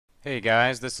Hey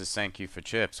guys, this is Thank You for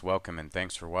Chips. Welcome and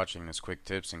thanks for watching this quick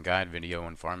tips and guide video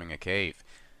on farming a cave.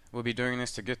 We'll be doing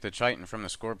this to get the chitin from the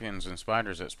scorpions and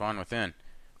spiders that spawn within.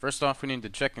 First off, we need to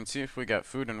check and see if we got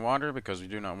food and water because we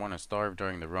do not want to starve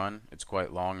during the run. It's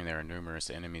quite long and there are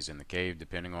numerous enemies in the cave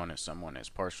depending on if someone has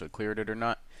partially cleared it or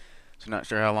not. So not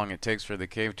sure how long it takes for the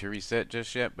cave to reset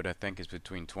just yet, but I think it's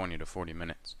between 20 to 40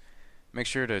 minutes. Make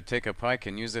sure to take a pike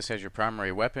and use this as your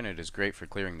primary weapon. It is great for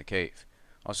clearing the cave.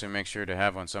 Also make sure to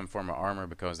have on some form of armor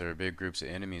because there are big groups of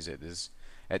enemies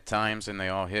at times and they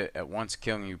all hit at once,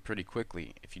 killing you pretty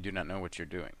quickly if you do not know what you're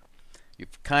doing.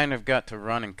 You've kind of got to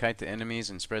run and kite the enemies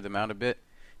and spread them out a bit.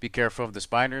 Be careful of the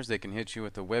spiders, they can hit you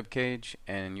with a web cage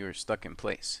and you are stuck in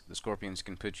place. The scorpions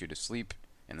can put you to sleep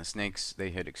and the snakes, they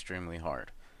hit extremely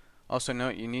hard. Also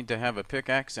note you need to have a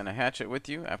pickaxe and a hatchet with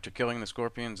you. After killing the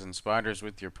scorpions and spiders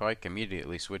with your pike,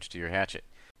 immediately switch to your hatchet.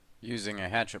 Using a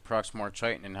hatchet procs more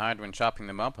chitin and hide when chopping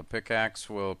them up. A pickaxe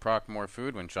will proc more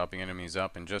food when chopping enemies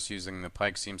up, and just using the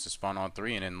pike seems to spawn all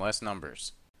three and in less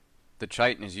numbers. The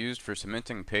chitin is used for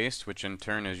cementing paste, which in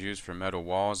turn is used for metal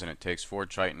walls, and it takes 4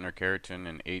 chitin or keratin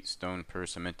and 8 stone per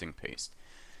cementing paste.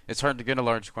 It's hard to get a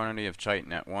large quantity of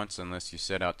chitin at once unless you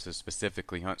set out to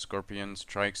specifically hunt scorpions,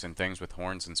 trikes, and things with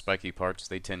horns and spiky parts.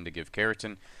 They tend to give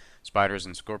keratin. Spiders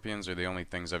and scorpions are the only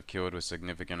things I've killed with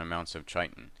significant amounts of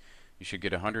chitin. You should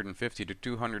get 150 to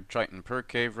 200 chitin per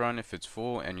cave run if it's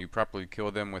full, and you properly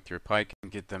kill them with your pike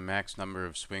and get the max number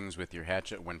of swings with your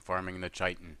hatchet when farming the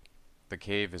chitin. The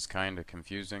cave is kinda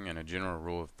confusing, and a general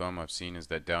rule of thumb I've seen is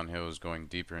that downhill is going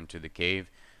deeper into the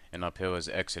cave and uphill is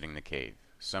exiting the cave.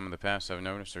 Some of the paths I've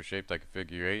noticed are shaped like a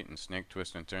figure 8 and snake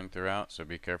twist and turn throughout, so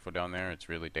be careful down there, it's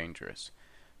really dangerous.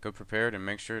 Go prepared and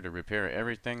make sure to repair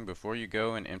everything before you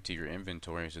go and empty your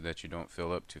inventory so that you don't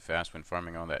fill up too fast when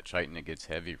farming all that chitin. It gets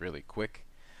heavy really quick.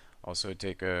 Also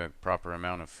take a proper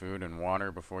amount of food and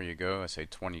water before you go. I say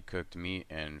 20 cooked meat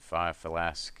and 5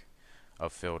 flasks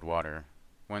of filled water.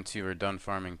 Once you are done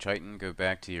farming chitin, go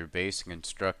back to your base and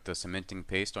construct the cementing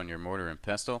paste on your mortar and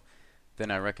pestle. Then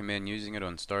I recommend using it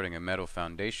on starting a metal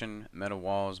foundation, metal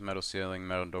walls, metal ceiling,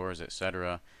 metal doors,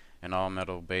 etc., and all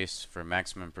metal base for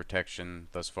maximum protection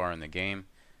thus far in the game.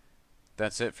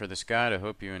 That's it for this guide. I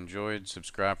hope you enjoyed.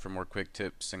 Subscribe for more quick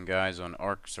tips and guides on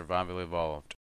ARK Survival Evolved.